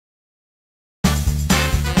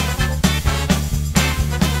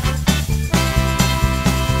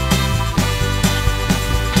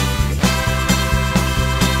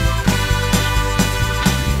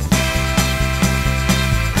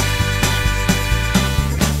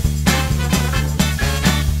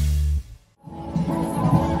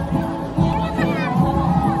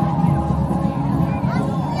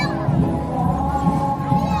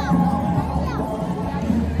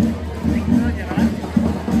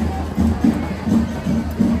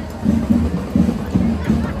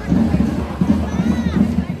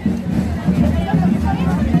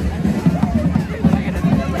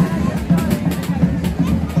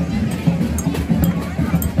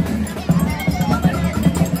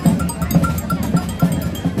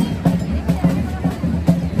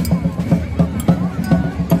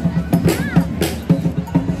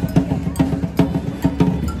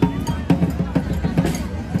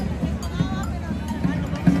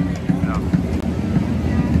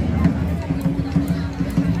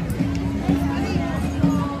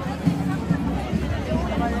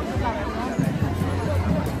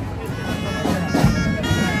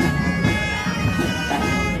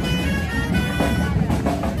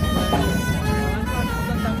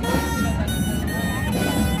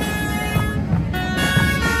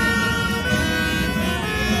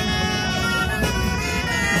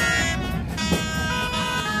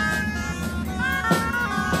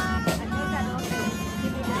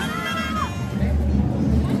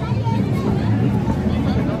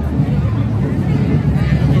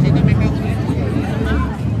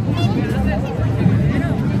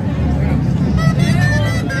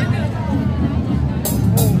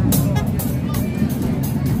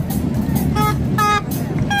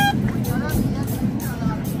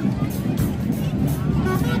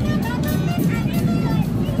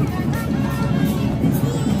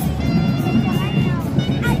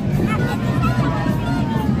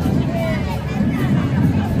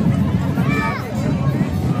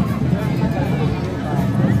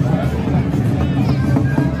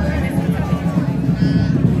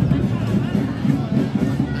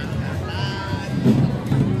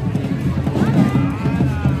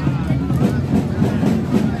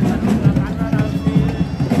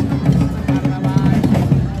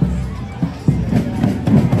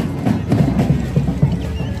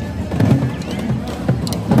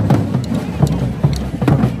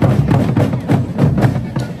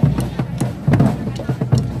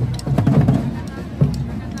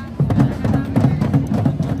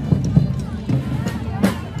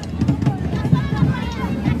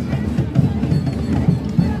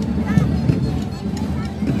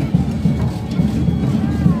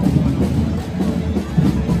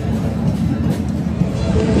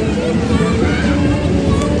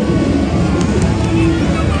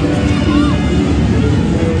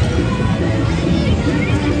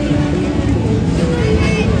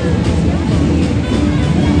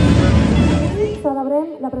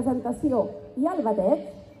el Bateig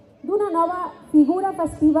d'una nova figura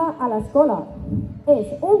festiva a l'escola. És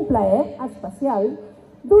un plaer especial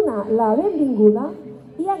donar la benvinguda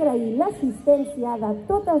i agrair l'assistència de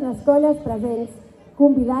totes les colles presents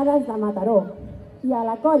convidades de Mataró i a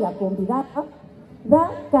la colla convidada de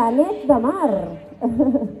Canet de Mar.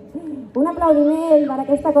 Un aplaudiment per a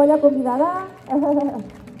aquesta colla convidada.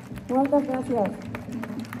 Moltes gràcies.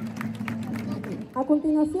 A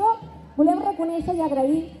continuació, volem reconèixer i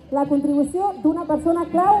agrair la contribució d'una persona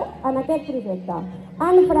clau en aquest projecte,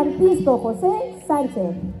 en Francisco José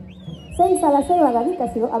Sánchez. Sense la seva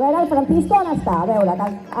dedicació... A veure, el Francisco on està? A veure,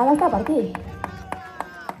 ha d'estar per aquí.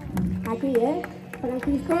 Aquí,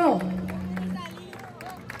 Francisco.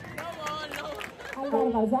 Al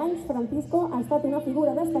llarg dels anys, Francisco ha estat una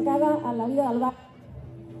figura destacada en la vida del barri,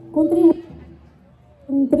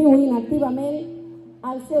 contribuint activament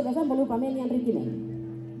al seu desenvolupament i enriquiment.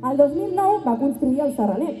 El 2009 va construir el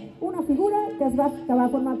Serranet, una figura que va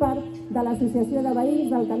formar part de l'Associació de Veïns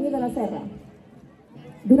del Camí de la Serra.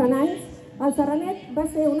 Durant anys, el Serranet va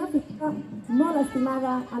ser una figura molt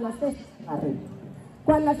estimada a les festes del barri.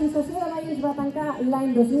 Quan l'Associació de Veïns va tancar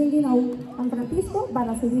l'any 2019, en Francisco va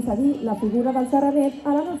decidir cedir la figura del Serranet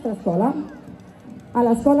a la nostra escola, a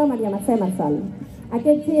l'Escola Maria-Mercè Marçal.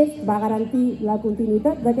 Aquest gest va garantir la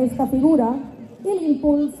continuïtat d'aquesta figura i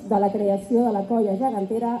l'impuls de la creació de la colla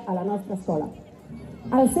gegantera a la nostra escola.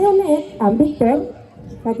 El seu net, en Víctor,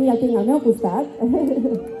 que aquí el tinc al meu costat,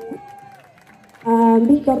 en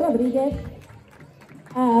Víctor Rodríguez,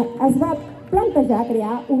 es va plantejar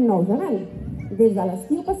crear un nou gegant. Des de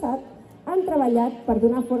l'estiu passat han treballat per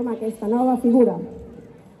donar forma a aquesta nova figura.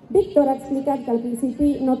 Víctor ha explicat que al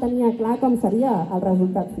principi no tenia clar com seria el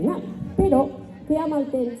resultat final, però que amb el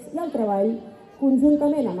temps i el treball,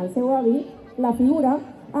 conjuntament amb el seu avi, la figura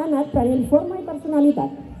ha anat prenent forma i personalitat.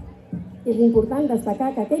 És important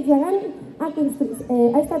destacar que aquest gegant ha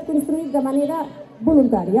estat construït de manera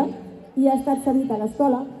voluntària i ha estat cedit a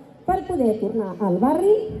l'escola per poder tornar al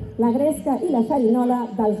barri la gresca i la xerinola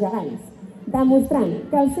dels gegants, demostrant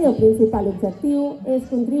que el seu principal objectiu és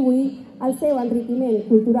contribuir al seu enriquiment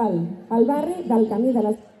cultural al barri del Camí de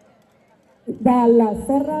la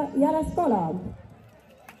Serra i a l'escola.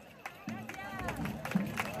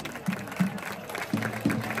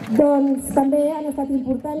 Doncs també han estat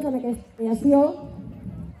importants en aquesta creació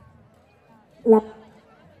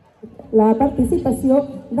la participació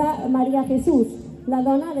de María Jesús, la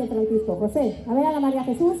dona de Francisco José. A veure, la María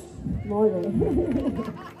Jesús? Molt bé.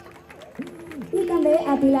 I també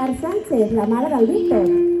a Pilar Sánchez, la mare del Víctor. A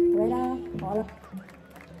veure, hola.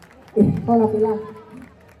 Hola, Pilar.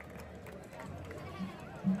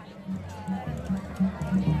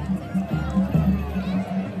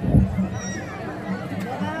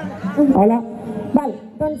 Hola. Val,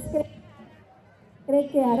 doncs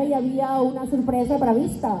crec que ara hi havia una sorpresa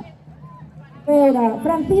prevista. A veure,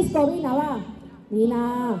 Francisco, vine, va. Vine.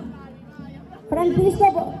 Francisco,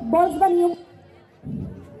 vols venir?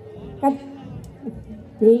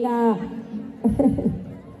 Vinga.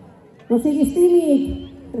 No siguis tímid.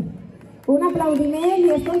 Un aplaudiment i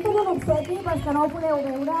escolta un obsequi pels que no ho podeu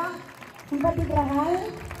veure. Un petit regal.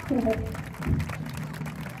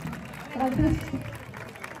 Francisco.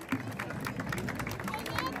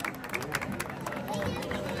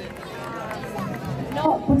 No,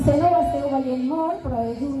 potser no ho esteu veient molt, però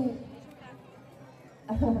és un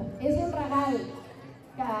regal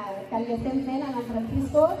que li estem fent a en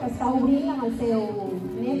Francisco, que està obrint amb el seu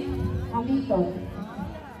net, en Víctor,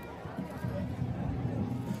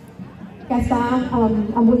 que està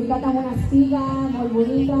embolicat amb una espiga molt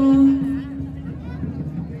bonica.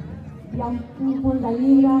 Hi ha un punt de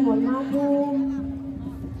llibre molt maco.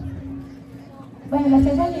 Bé,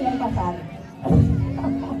 després el anirem passant.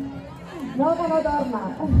 No, que no torna.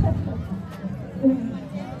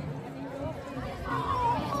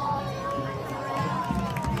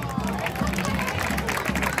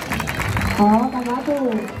 Oh, que maco.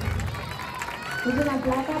 És una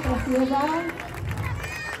placa preciosa,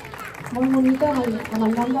 molt bonica, amb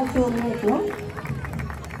el nom del seu net, no?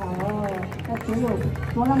 Oh, que xulo.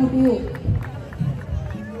 Molt emotiu.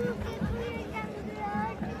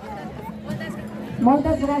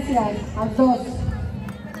 Moltes gràcies als dos.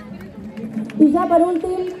 I ja per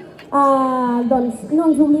últim, doncs no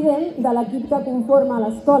ens oblidem de l'equip que conforma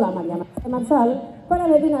l'Escola Maria-Mercè Marçal per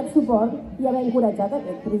haver donat suport i haver encoratjat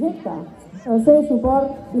aquest projecte. El seu suport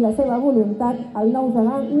i la seva voluntat, el nou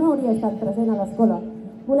gegant no hauria estat present a l'escola.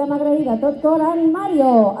 Volem agrair de tot cor a en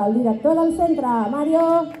Mario, el director del centre. Mario,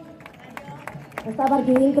 està per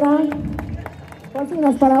aquí dintre. Vols dir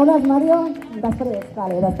unes paraules, Mario? Després,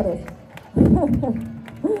 vale, després.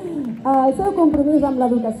 El seu compromís amb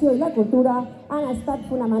l'educació i la cultura han estat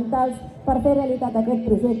fonamentals per fer realitat aquest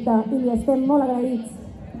projecte i li estem molt agraïts.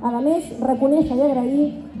 A més, reconèixer i agrair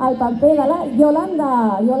el paper de la Iolanda.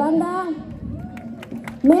 Iolanda,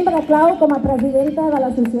 membre clau com a presidenta de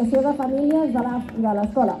l'Associació de Famílies de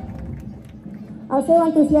l'Escola. El seu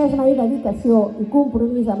entusiasme i dedicació i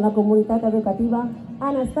compromís amb la comunitat educativa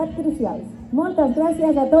han estat crucials. Moltes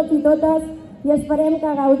gràcies a tots i totes i esperem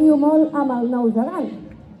que gaudiu molt amb el nou gegant.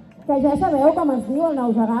 Que ja sabeu com es diu el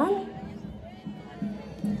nou gegant?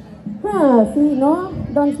 Sí, no?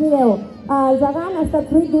 Doncs mireu, el gegant ha estat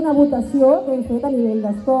fruit d'una votació que hem fet a nivell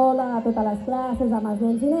d'escola, a totes les classes, amb els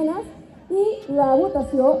nens i nenes, i la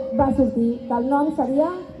votació va sortir que el nom seria...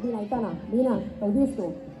 Vine, Aitana, vine, que ho dius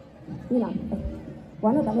tu. Vine.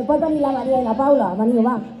 Bueno, també pot venir la Maria i la Paula. Veniu,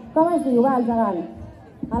 va. Com es diu, va, el gegant?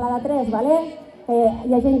 A la de 3, vale?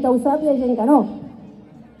 Hi ha gent que ho sap i hi ha gent que no.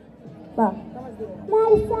 Va. Com es diu?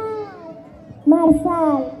 Marçal.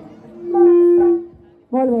 Marçal.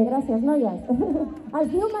 Molt bé, gràcies, noies. Es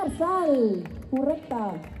diu Marçal. Correcte.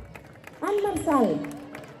 En Marçal.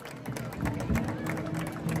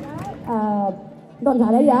 Doncs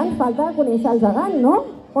ara ja ens falta conèixer el gegant, no?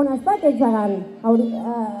 On està aquest gegant?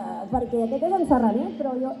 Perquè aquest és en Serranet,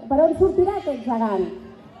 però per on sortirà aquest gegant?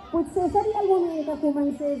 Potser seria el moment que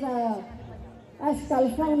comencés a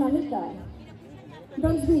escalfar una mica.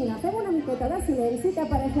 Doncs vinga, fem una miqueta de silenci que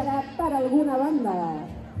apareixerà per alguna banda.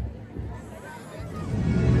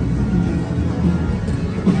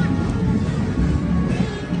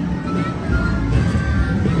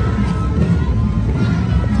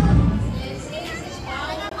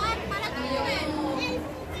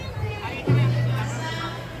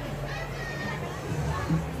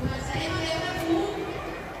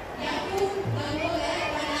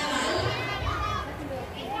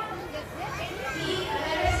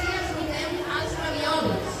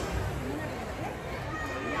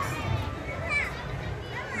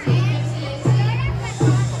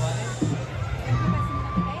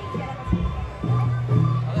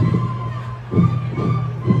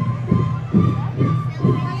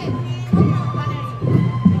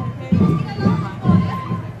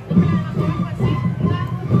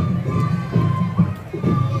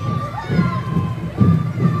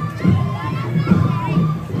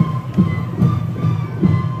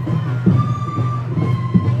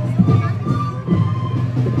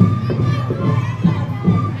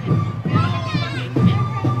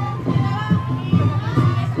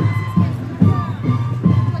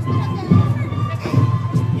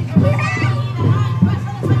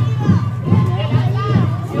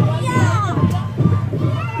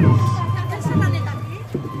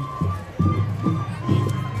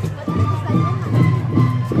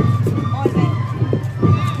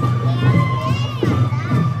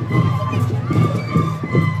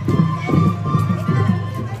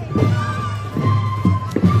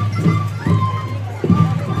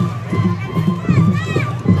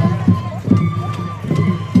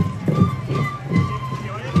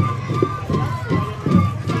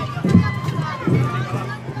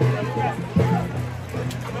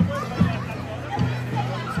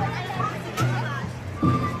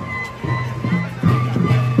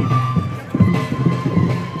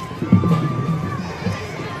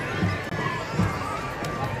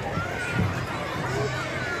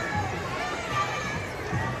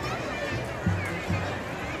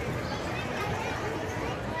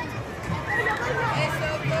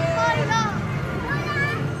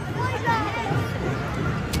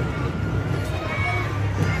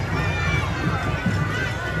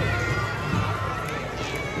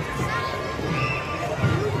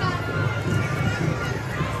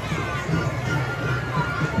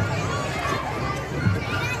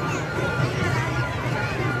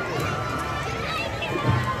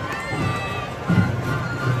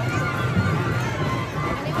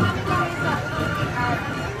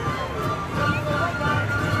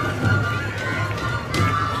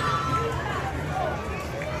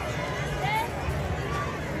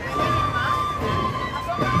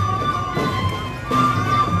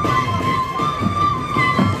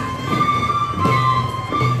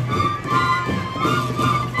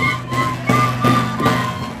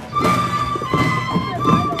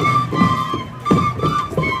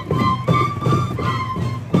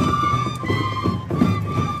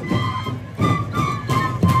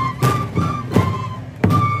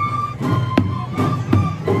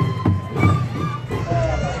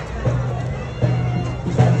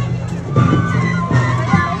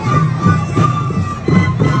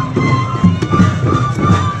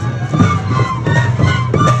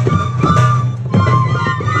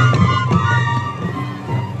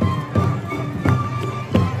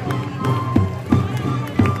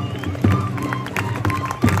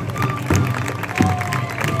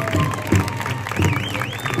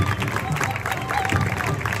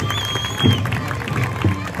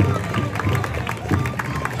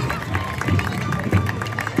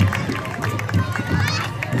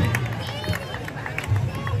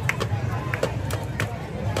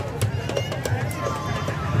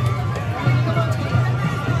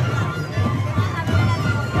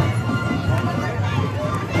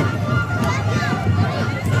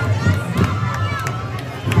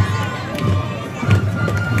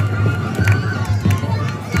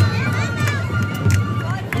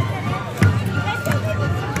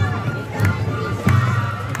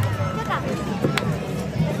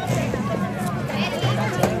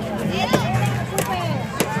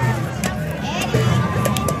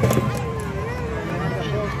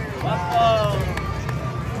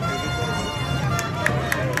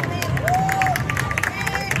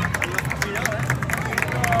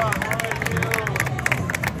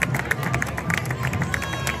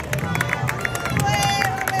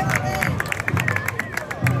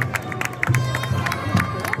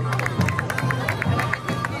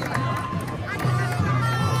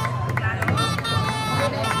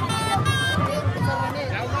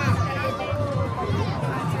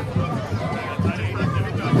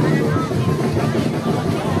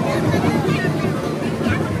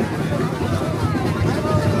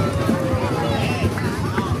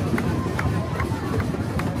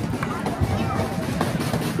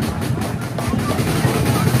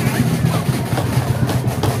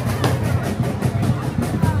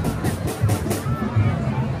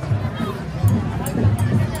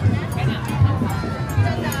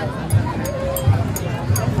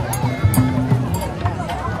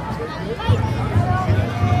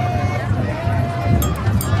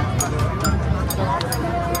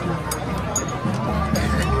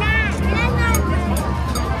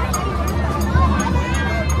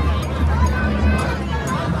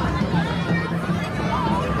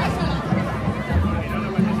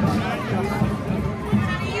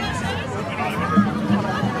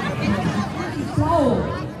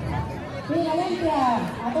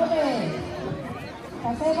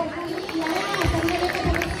 seva Camí, i ara estaria bé que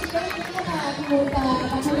també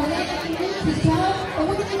sisplau,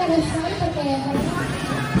 fem una mica d'espai perquè...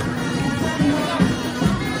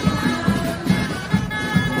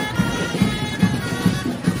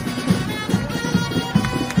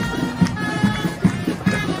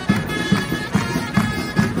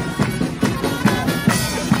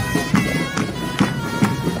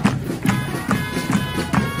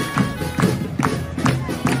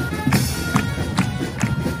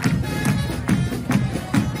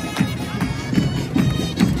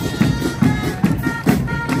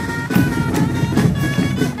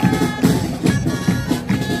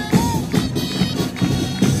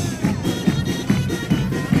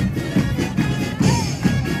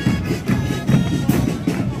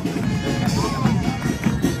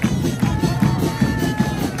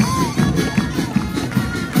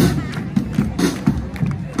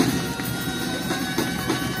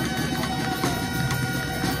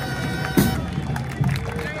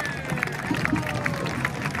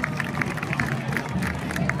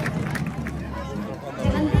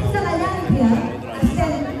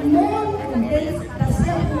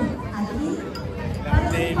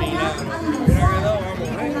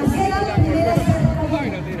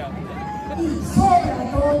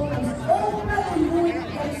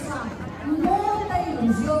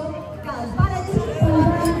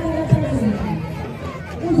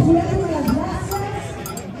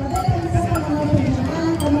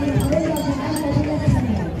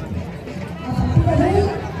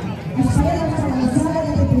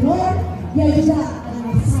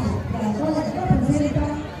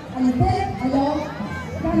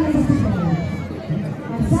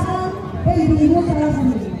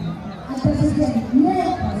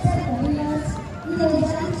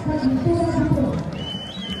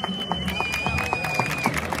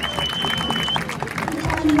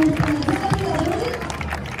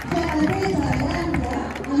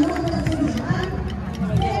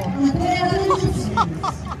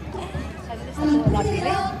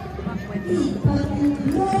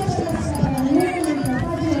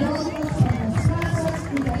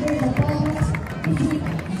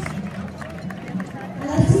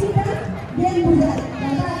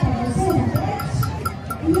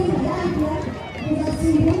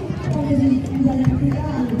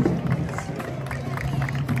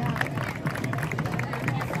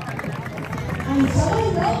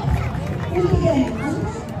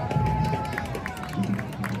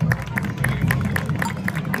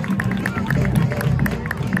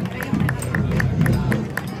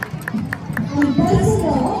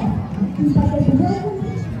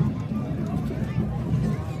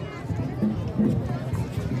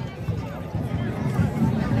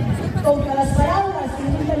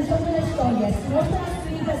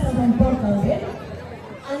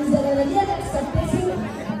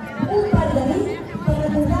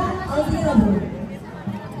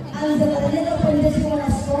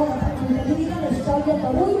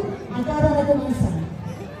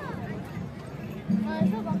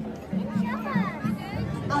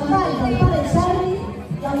 El ball del Pare Echarri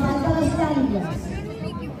i el ball de les elles.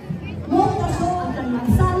 Molta sort que el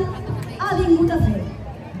Marçal ha vingut a fer,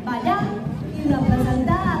 ballar i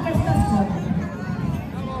representar aquesta escola.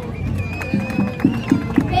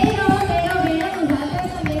 Però, nosaltres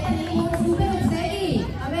també tenim un superobsequi.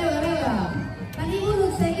 A veure, tenim un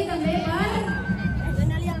obsequi també per...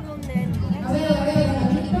 Dóna-li al bon nen. A veure,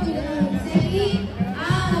 aquí també tenim un obsequi a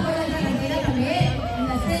una colla gegantera també, en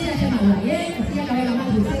l'Estrena de Mataró, així que acabem amb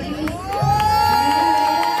els obsequis.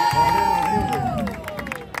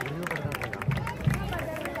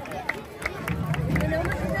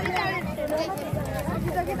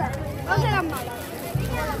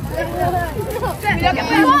 Mira que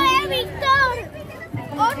pego, Víctor!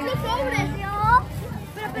 ¡Otro sobre!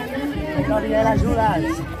 No olvides las ayudas.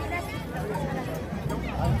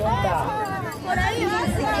 Por ahí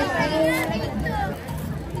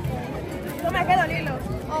no me quedo el hilo.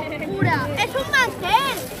 ¡Oscura! ¡Es un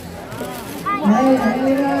mantel!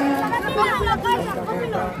 ¡Cógelo, Carla!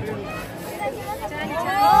 ¡Cógelo!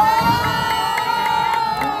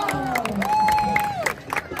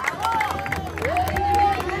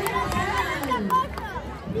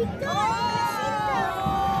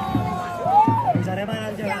 Posarem en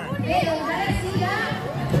el gegant. Bé, doncs ara sí que...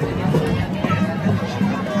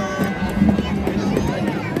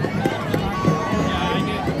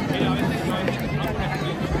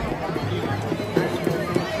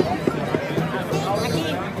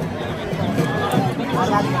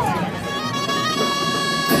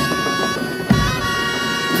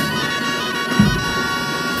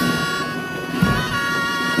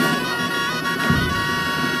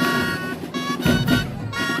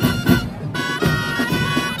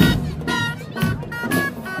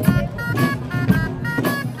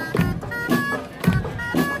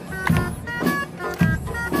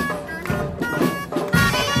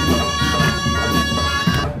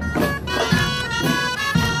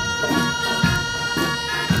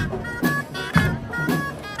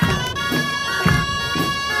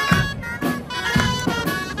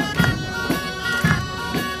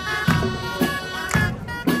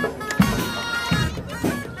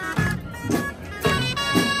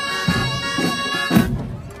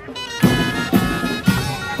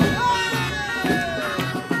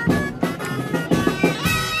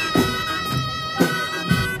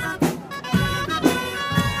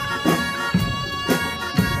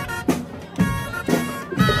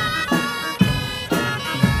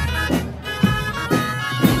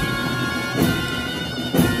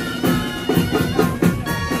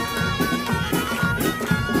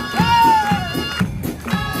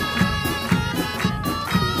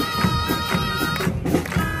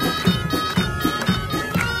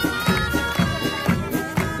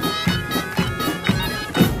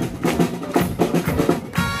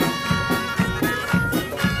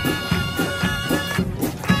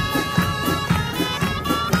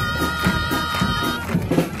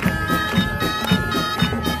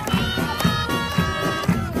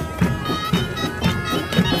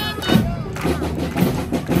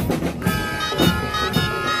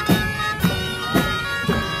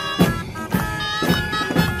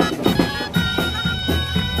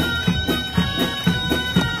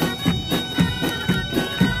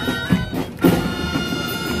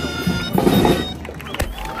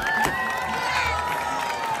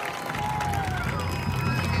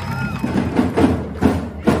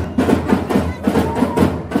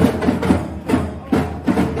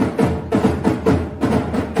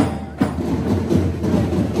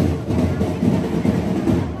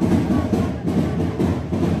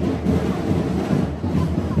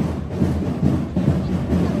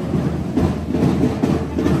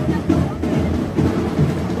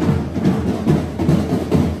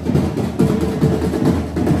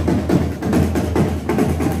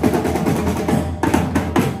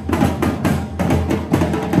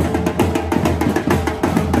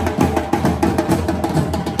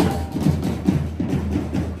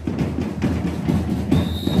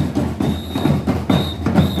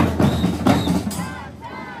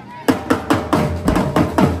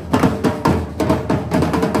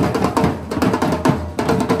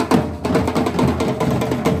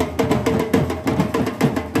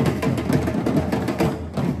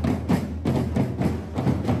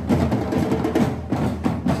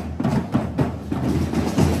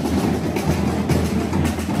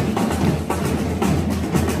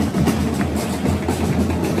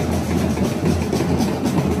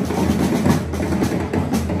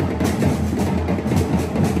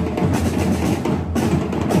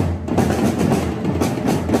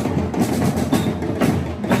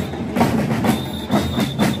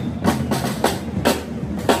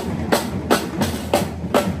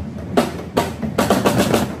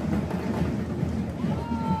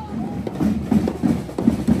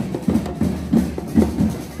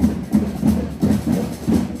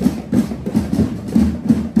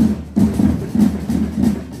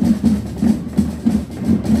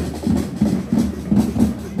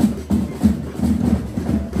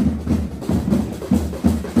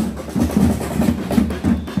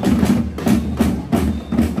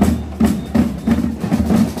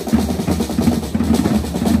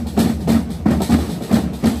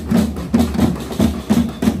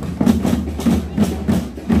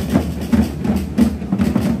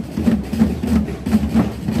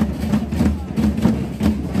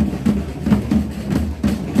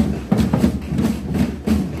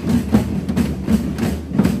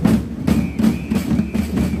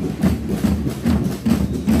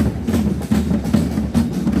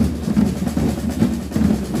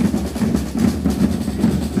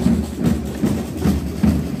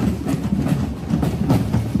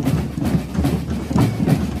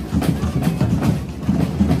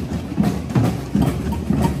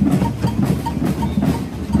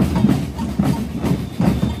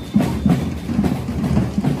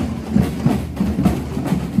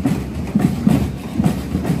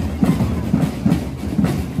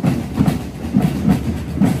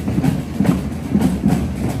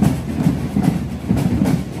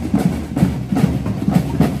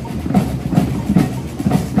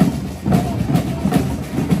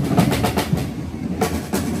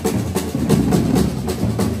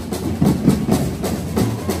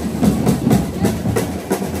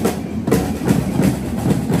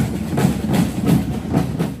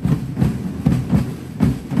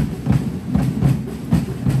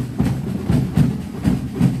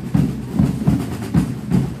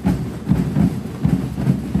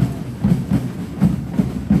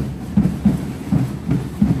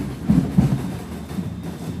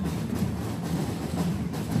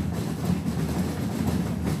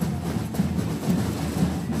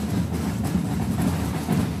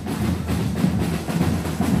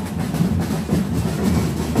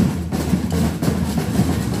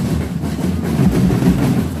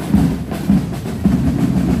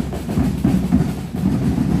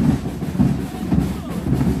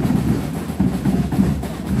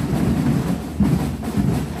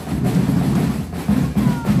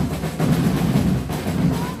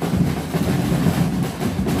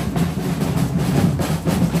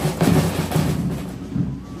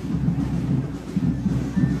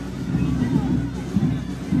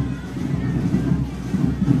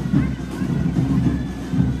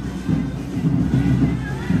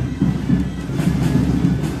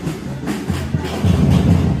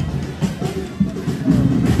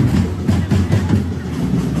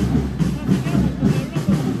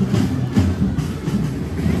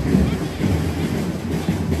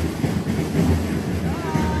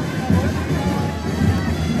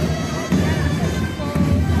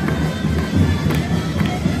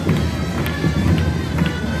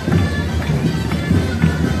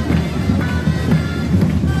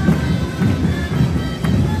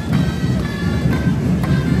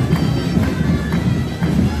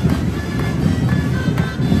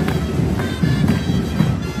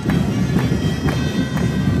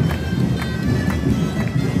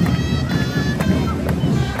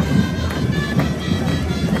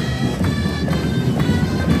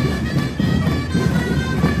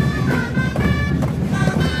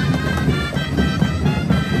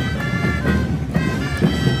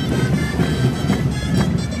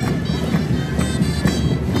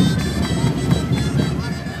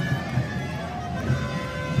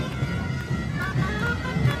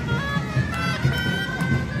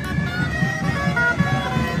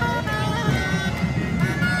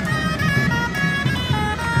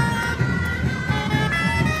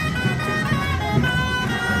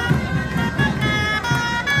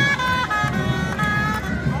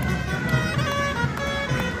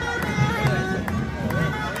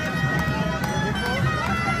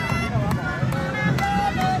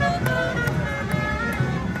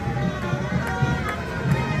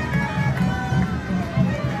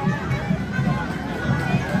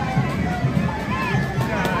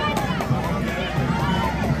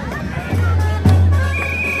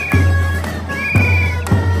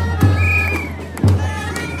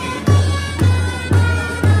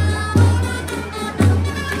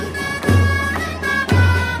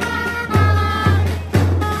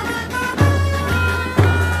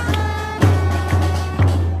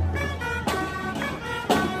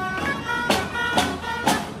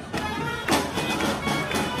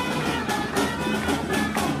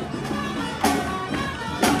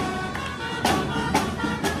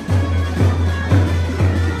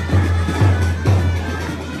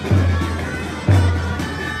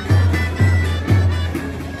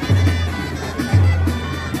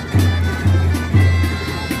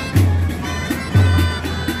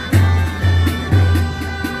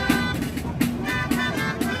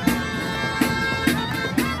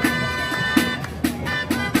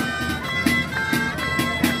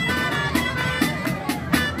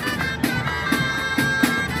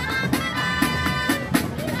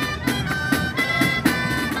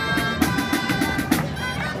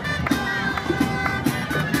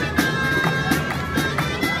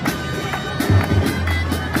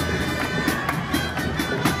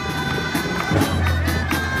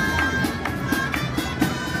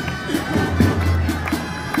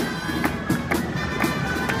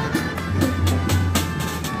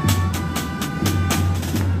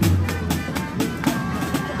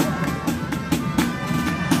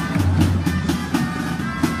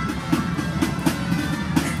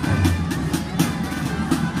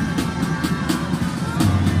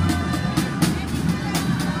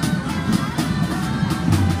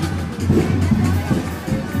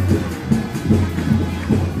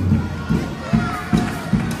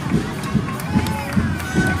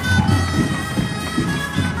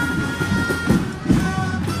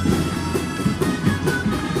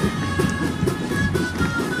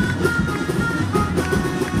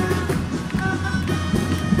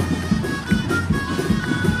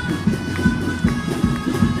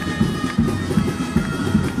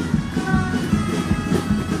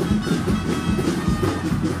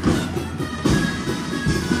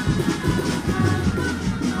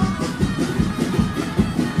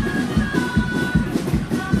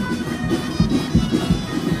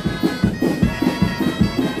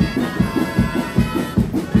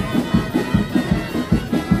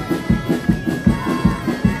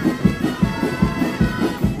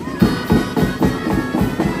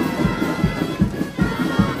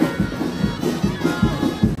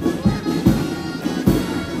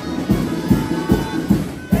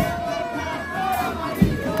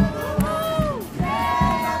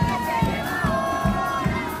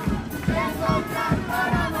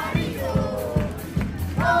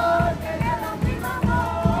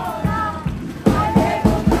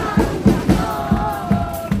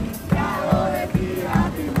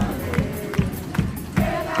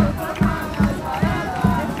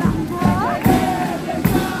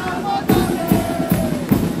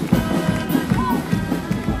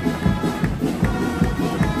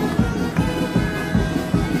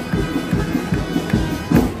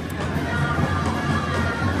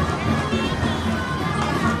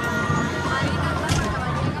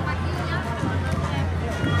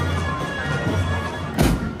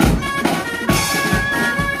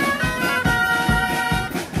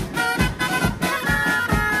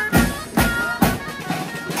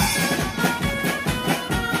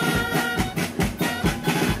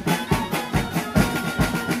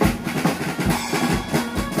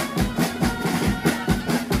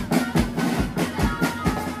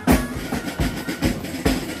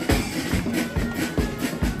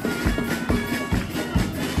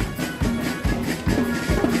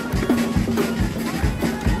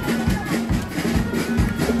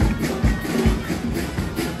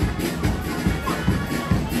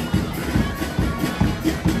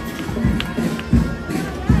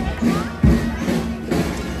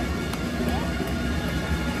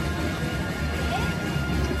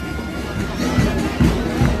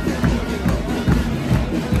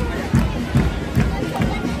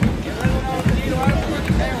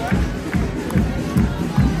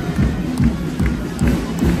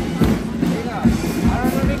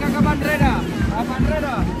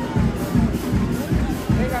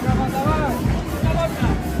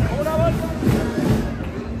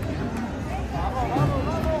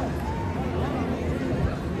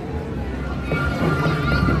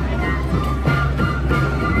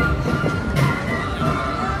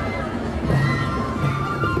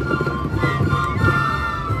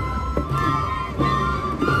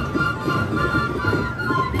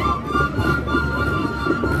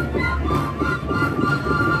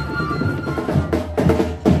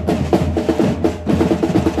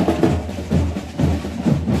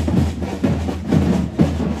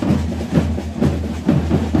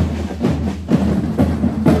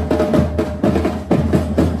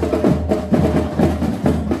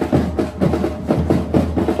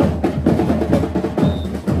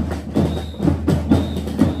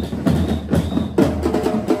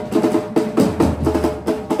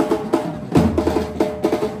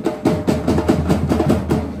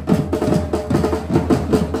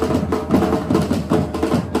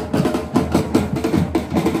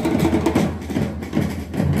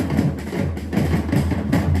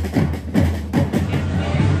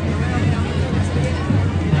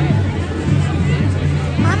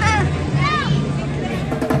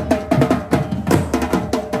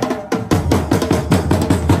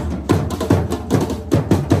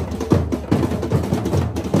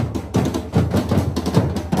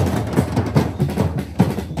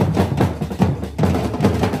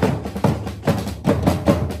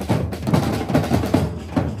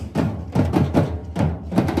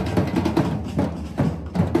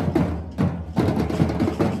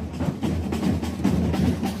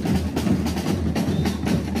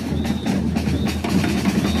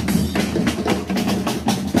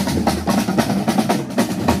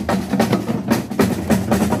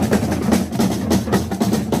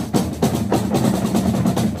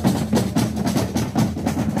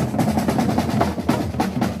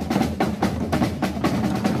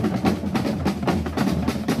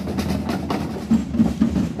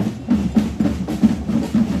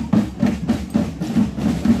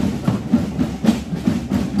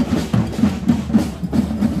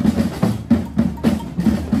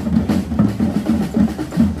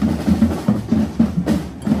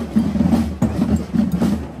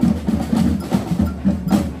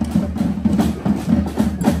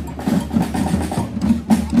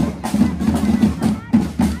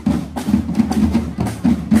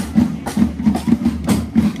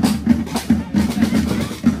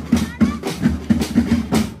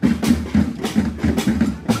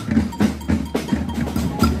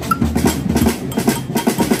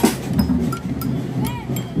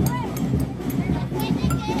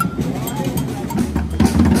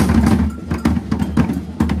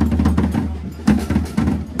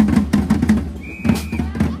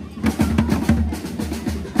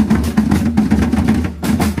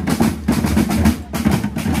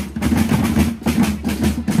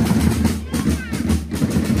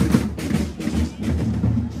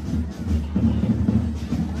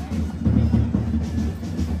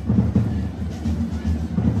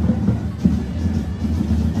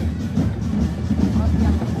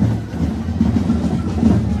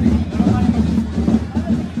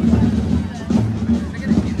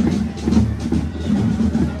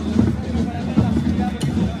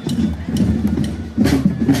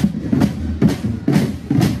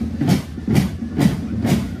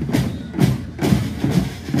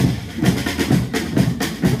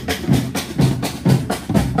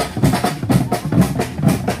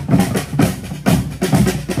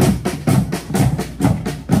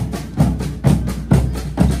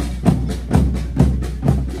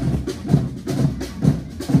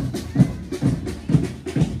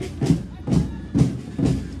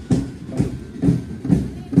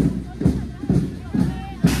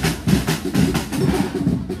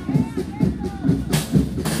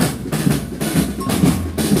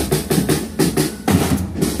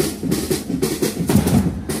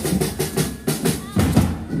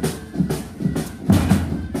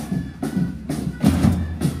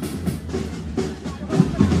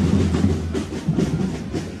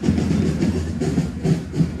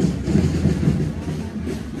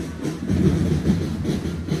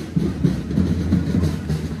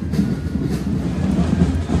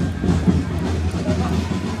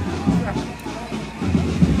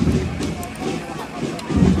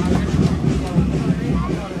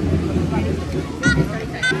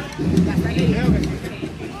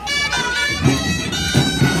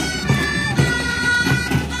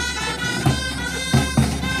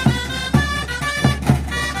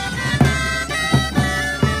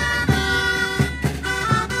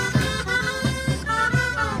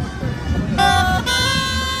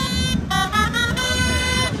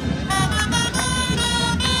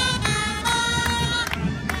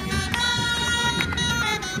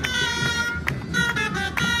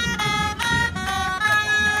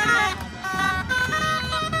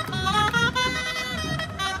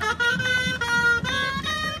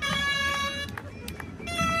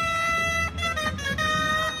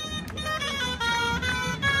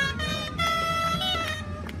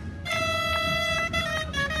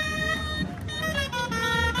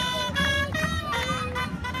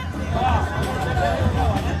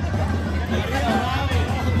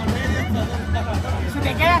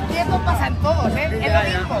 pasan todos, ¿eh? Es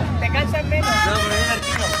lo mismo, te cansan menos. No, pero es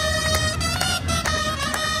divertido.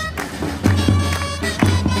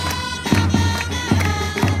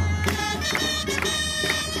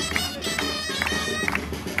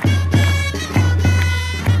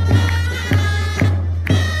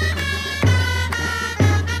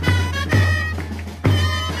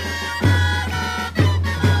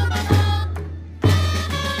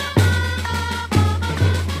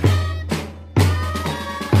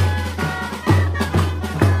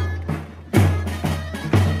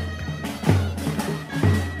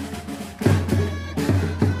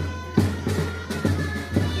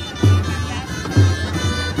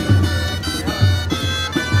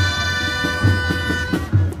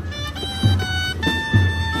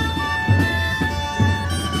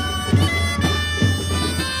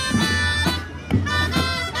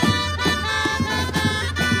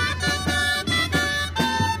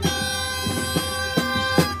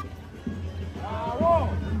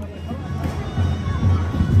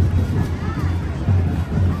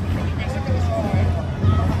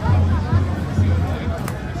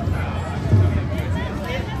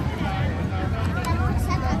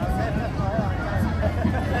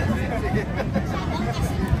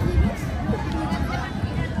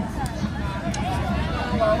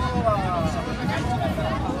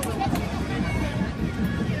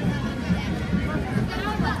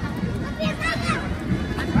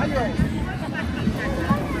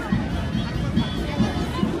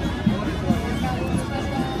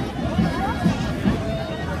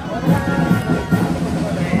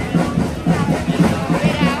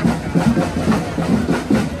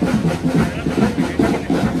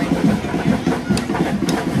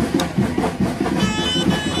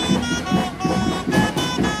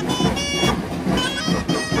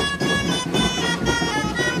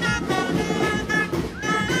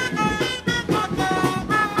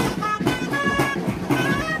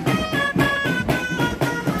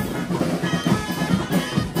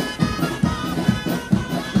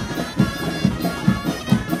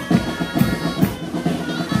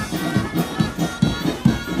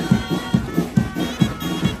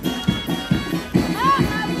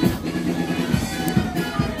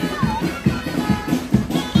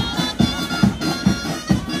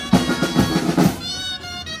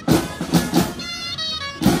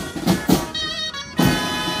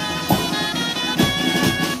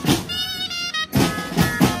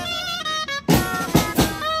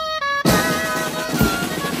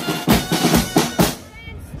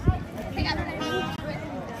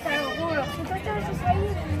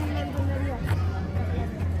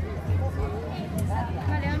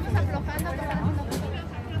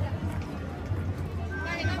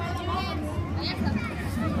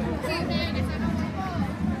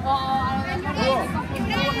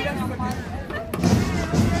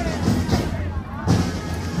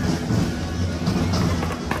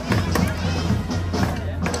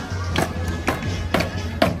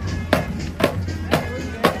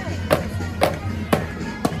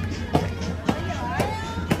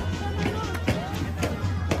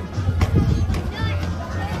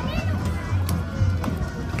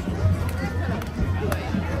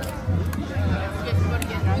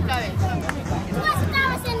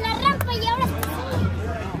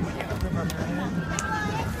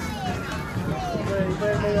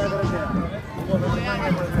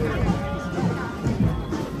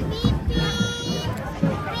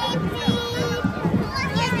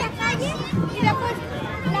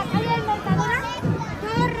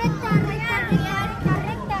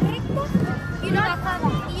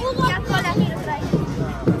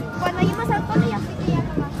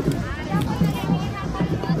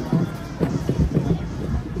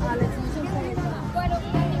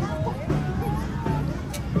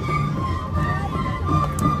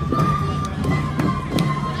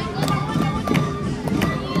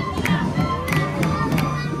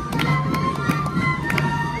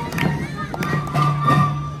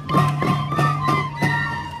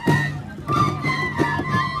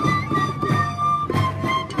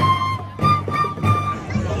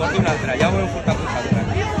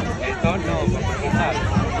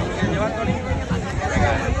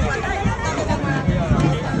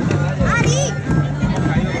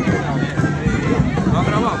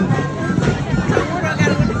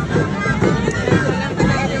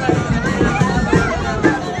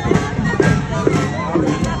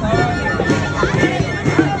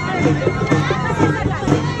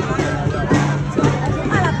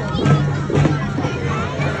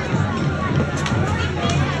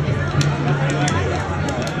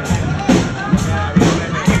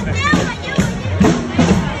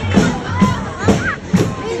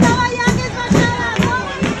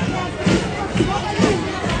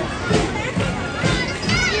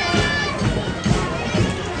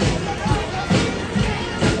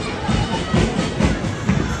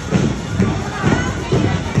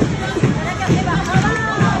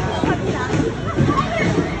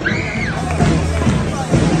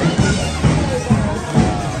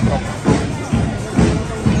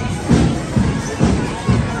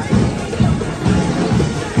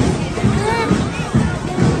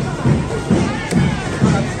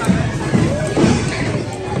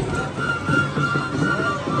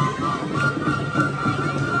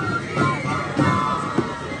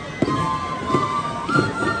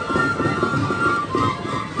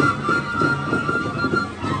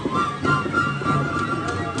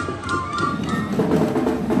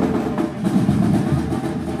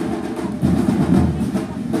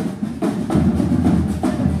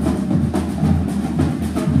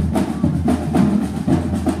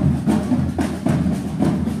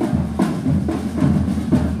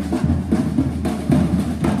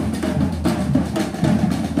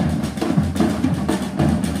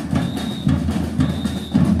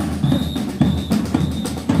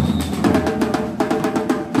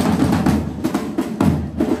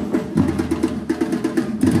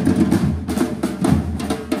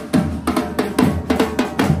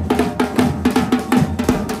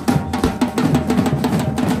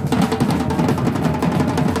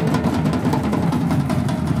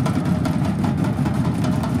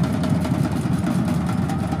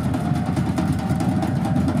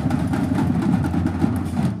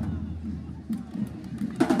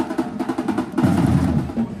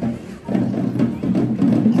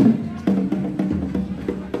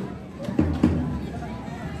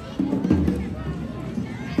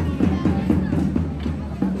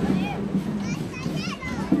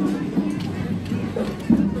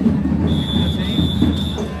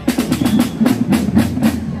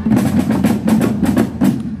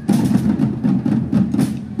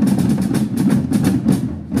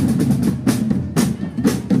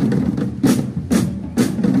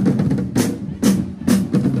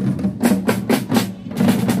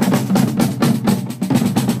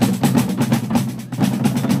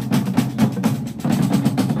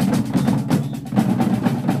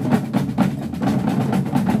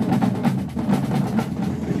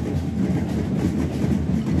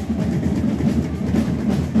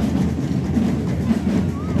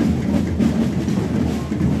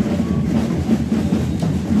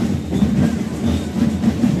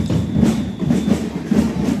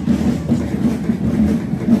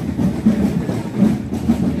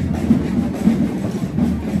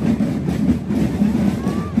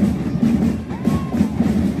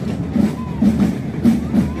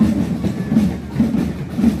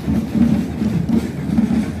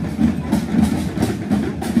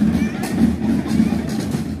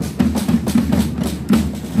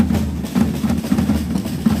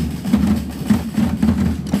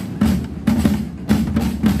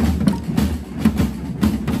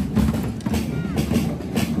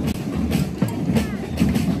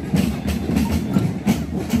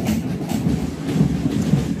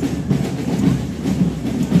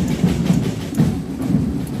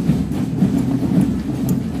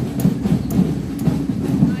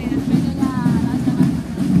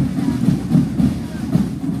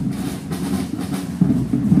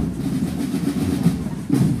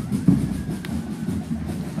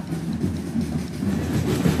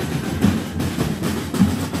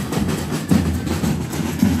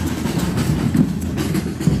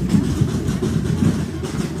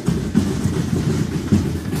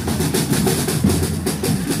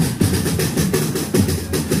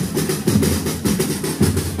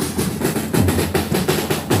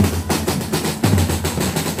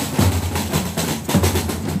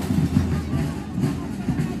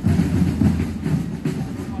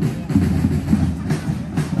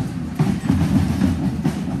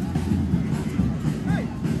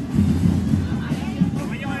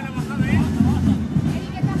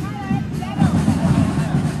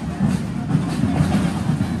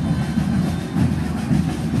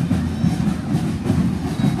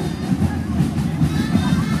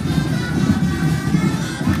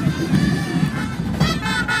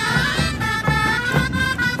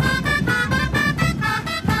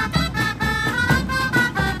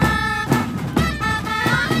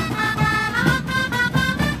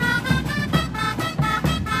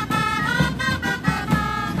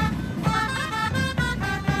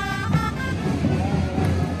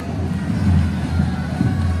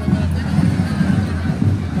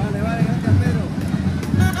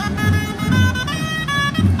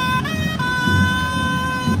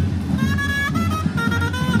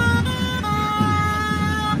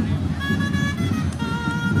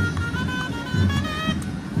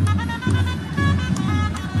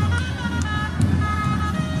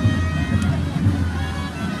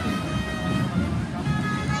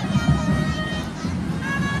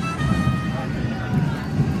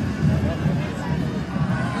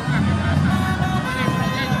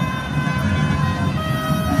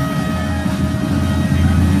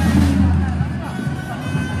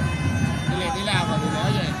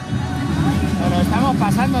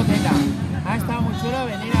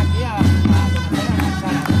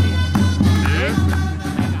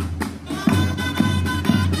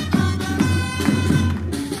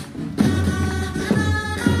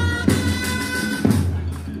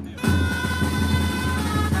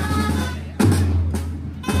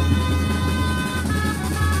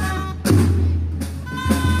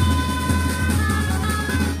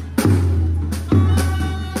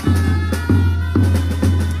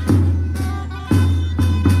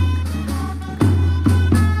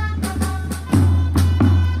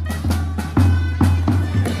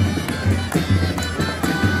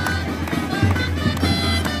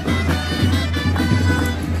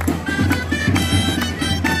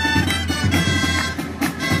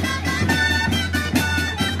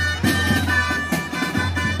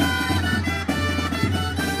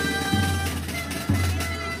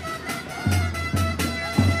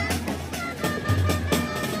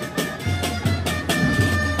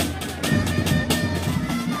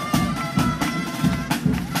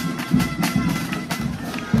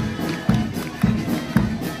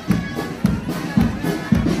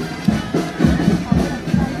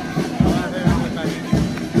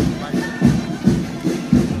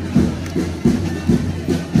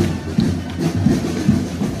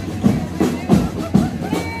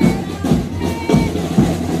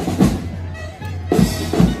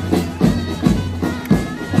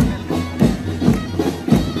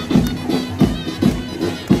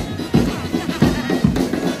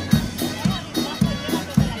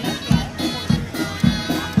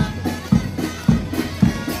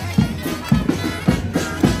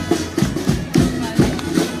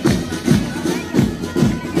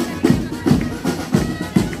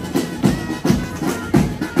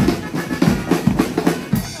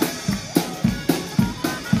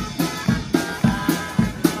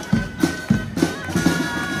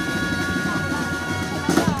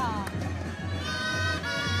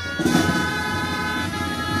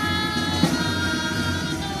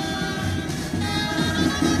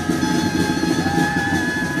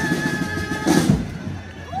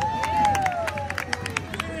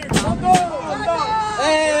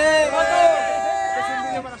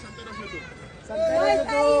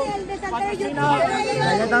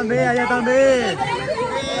 Allá també, allá també.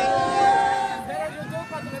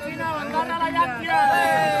 Agarra la llàntia!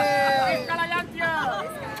 Pesca la llàntia!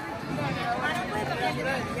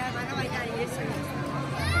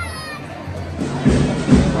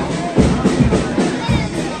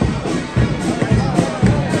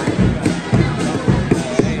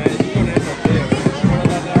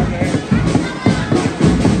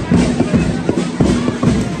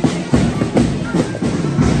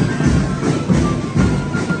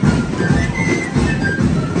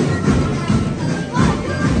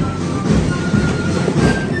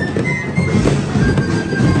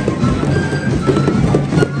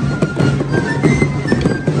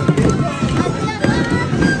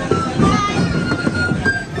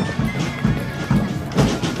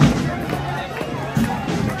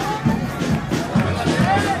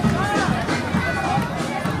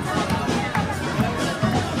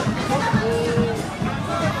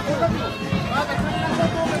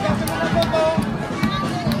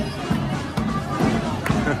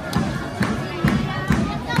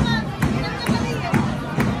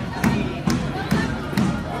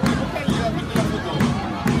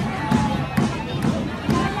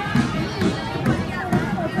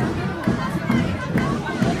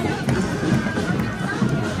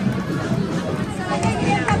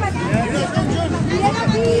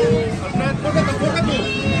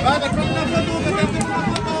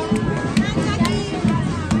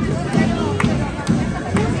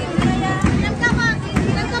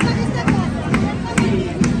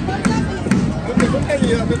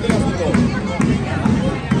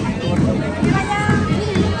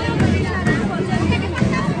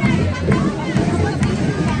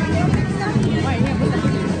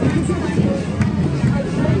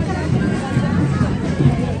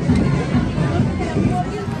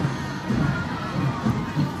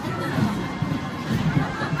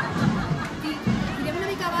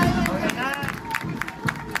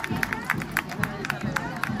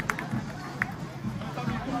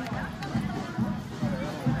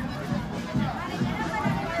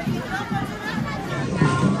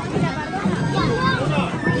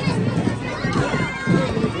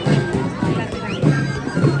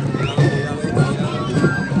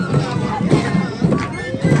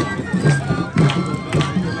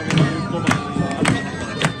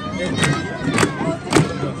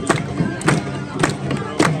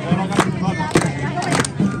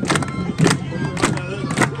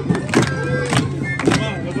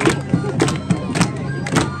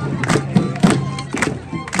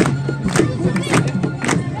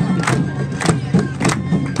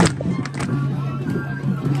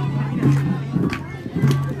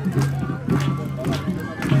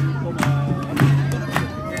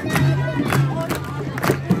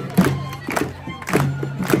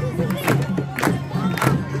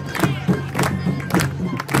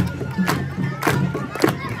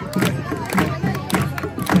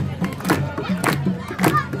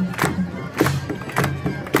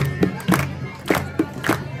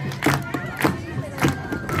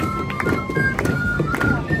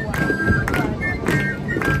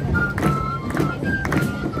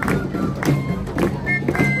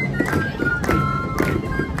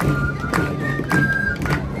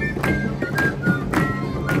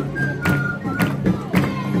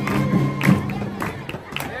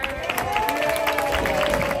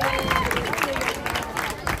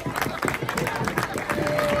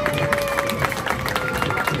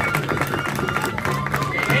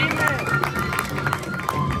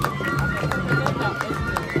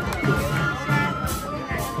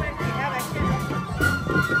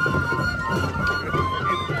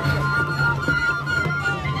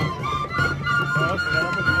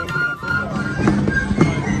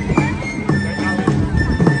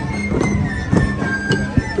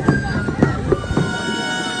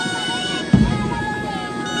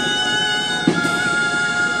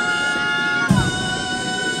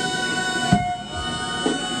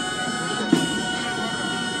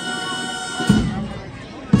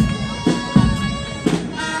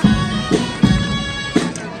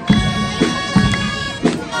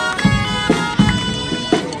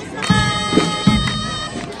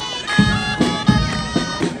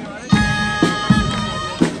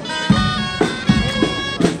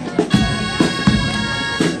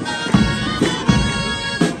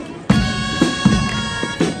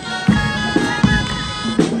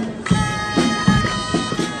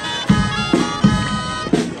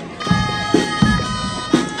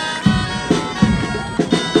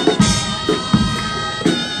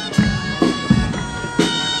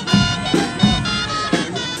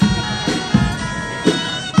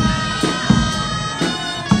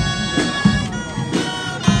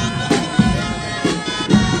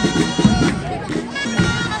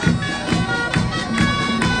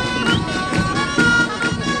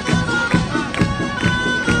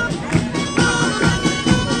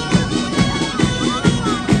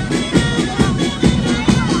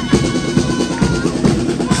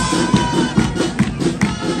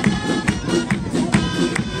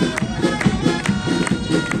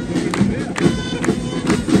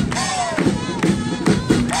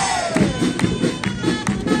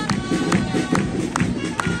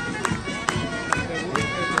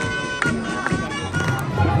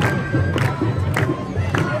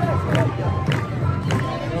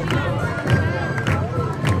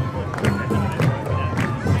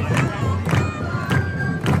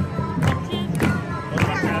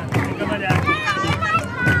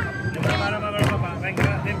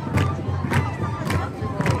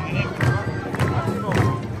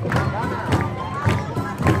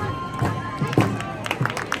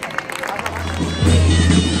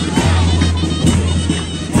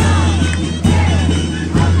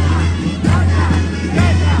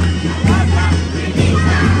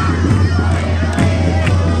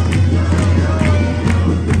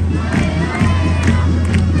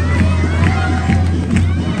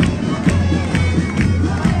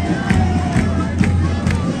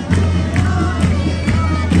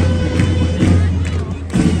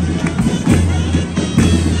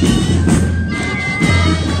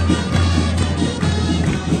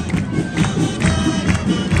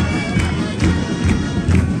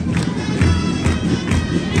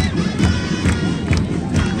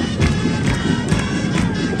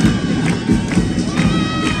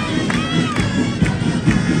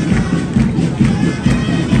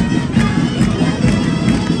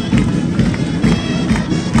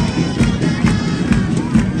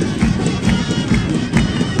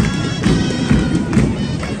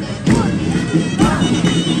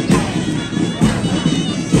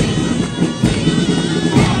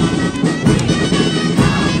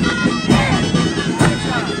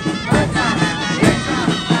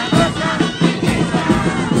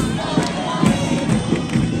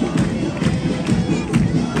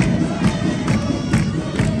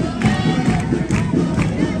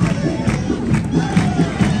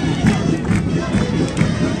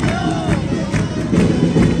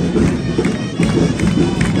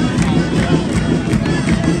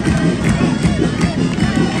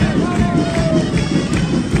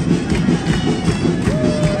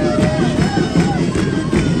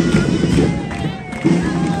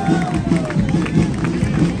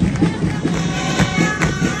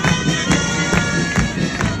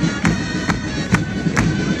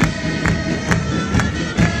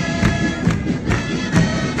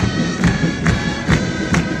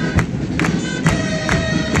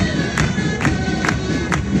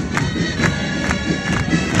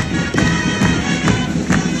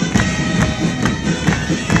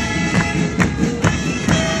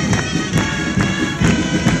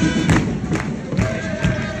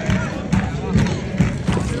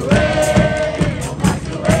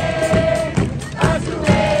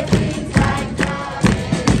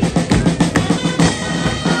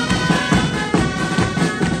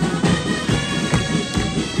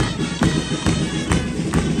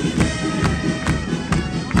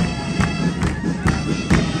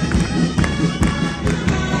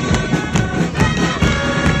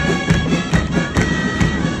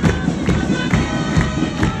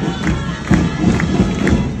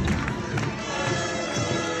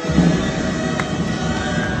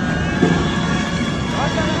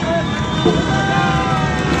 Thank you.